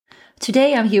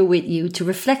Today I'm here with you to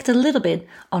reflect a little bit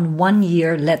on 1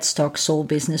 year Let's Talk Soul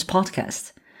Business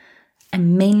podcast.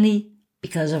 And mainly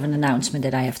because of an announcement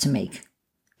that I have to make.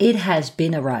 It has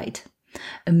been a ride.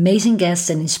 Amazing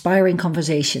guests and inspiring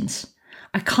conversations.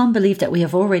 I can't believe that we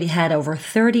have already had over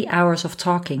 30 hours of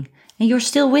talking and you're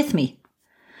still with me.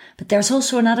 But there's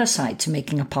also another side to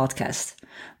making a podcast.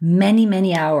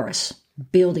 Many hours.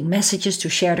 Building messages to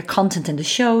share the content in the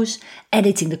shows,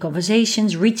 editing the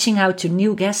conversations, reaching out to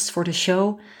new guests for the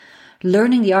show.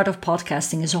 Learning the art of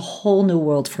podcasting is a whole new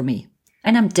world for me.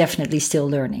 And I'm definitely still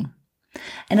learning.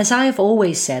 And as I have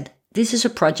always said, this is a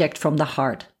project from the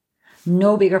heart.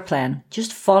 No bigger plan,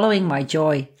 just following my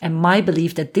joy and my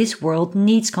belief that this world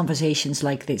needs conversations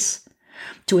like this.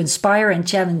 To inspire and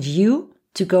challenge you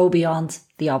to go beyond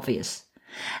the obvious.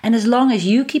 And as long as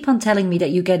you keep on telling me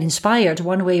that you get inspired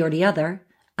one way or the other,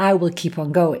 I will keep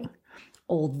on going.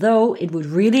 Although it would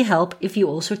really help if you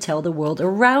also tell the world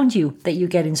around you that you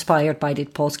get inspired by this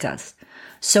podcast,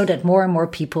 so that more and more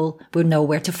people will know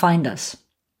where to find us.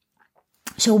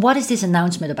 So what is this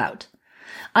announcement about?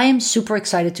 I am super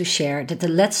excited to share that the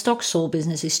Let's Talk Soul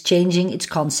business is changing its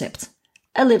concept.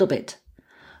 A little bit.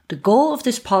 The goal of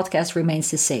this podcast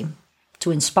remains the same.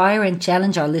 To inspire and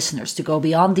challenge our listeners to go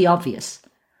beyond the obvious.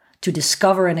 To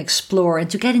discover and explore and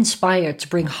to get inspired to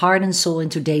bring heart and soul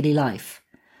into daily life.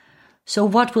 So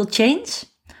what will change?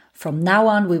 From now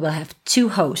on we will have 2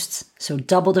 hosts, so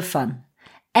double the fun.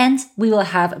 And we will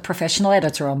have a professional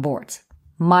editor on board.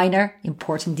 Minor,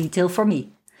 important detail for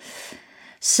me.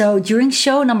 So during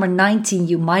show number 19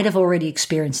 you might have already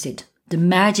experienced it. The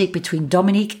magic between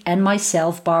Dominique and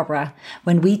myself, Barbara,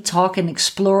 when we talk and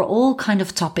explore all kind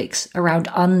of topics around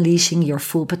unleashing your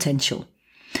full potential.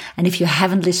 And if you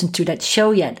haven't listened to that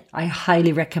show yet, I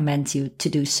highly recommend you to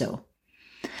do so.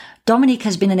 Dominique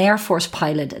has been an Air Force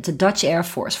pilot at the Dutch Air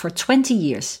Force for 20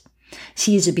 years.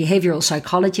 She is a behavioral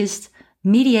psychologist,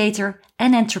 mediator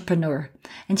and entrepreneur,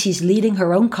 and she's leading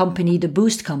her own company, the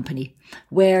Boost Company,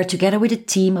 where together with a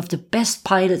team of the best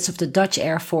pilots of the Dutch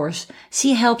Air Force,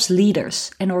 she helps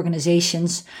leaders and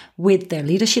organizations with their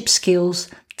leadership skills,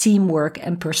 teamwork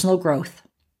and personal growth.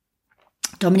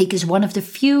 Dominique is one of the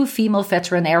few female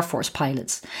veteran Air Force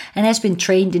pilots and has been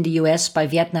trained in the US by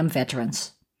Vietnam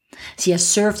veterans. She has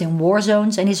served in war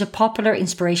zones and is a popular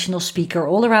inspirational speaker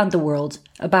all around the world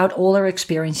about all her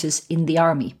experiences in the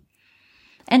army.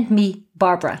 And me,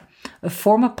 Barbara, a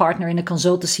former partner in a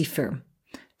consultancy firm,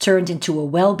 turned into a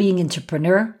well-being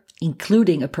entrepreneur,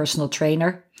 including a personal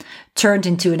trainer, turned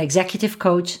into an executive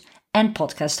coach and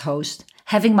podcast host,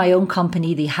 having my own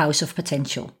company, the House of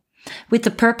Potential, with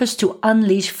the purpose to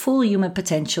unleash full human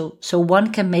potential so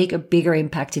one can make a bigger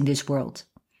impact in this world.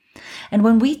 And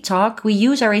when we talk, we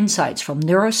use our insights from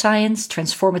neuroscience,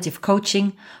 transformative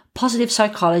coaching, positive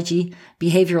psychology,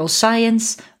 behavioral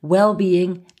science,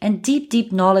 well-being, and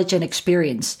deep knowledge and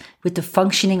experience with the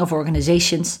functioning of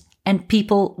organizations and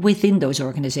people within those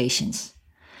organizations.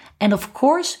 And of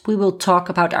course, we will talk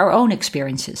about our own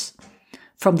experiences.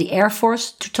 From the Air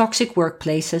Force to toxic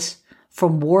workplaces,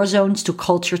 from war zones to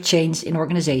culture change in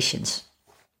organizations.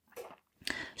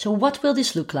 So what will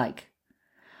this look like?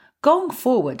 Going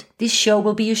forward, this show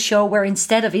will be a show where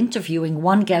instead of interviewing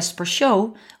one guest per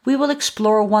show, we will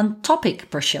explore one topic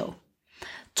per show.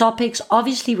 Topics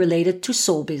obviously related to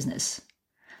soul business.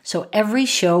 So every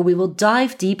show we will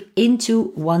dive deep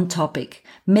into one topic,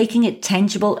 making it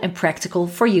tangible and practical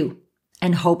for you,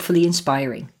 and hopefully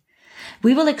inspiring.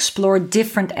 We will explore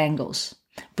different angles,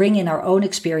 bring in our own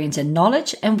experience and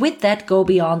knowledge, and with that go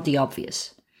beyond the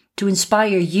obvious, to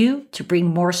inspire you to bring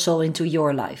more soul into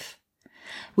your life.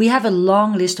 We have a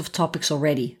long list of topics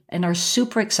already and are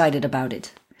super excited about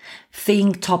it.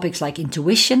 Think topics like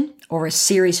intuition, or a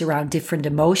series around different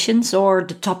emotions, or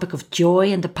the topic of joy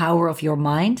and the power of your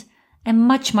mind, and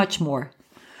much more.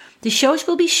 The shows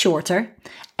will be shorter,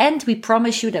 and we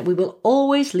promise you that we will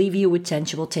always leave you with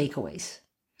tangible takeaways.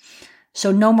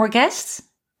 So no more guests?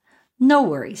 No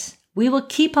worries. We will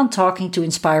keep on talking to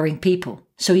inspiring people,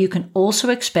 so you can also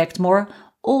expect more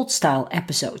old-style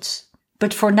episodes.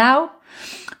 But for now,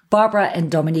 Barbara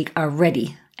and Dominique are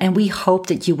ready, and we hope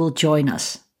that you will join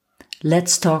us.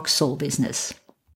 Let's talk soul business.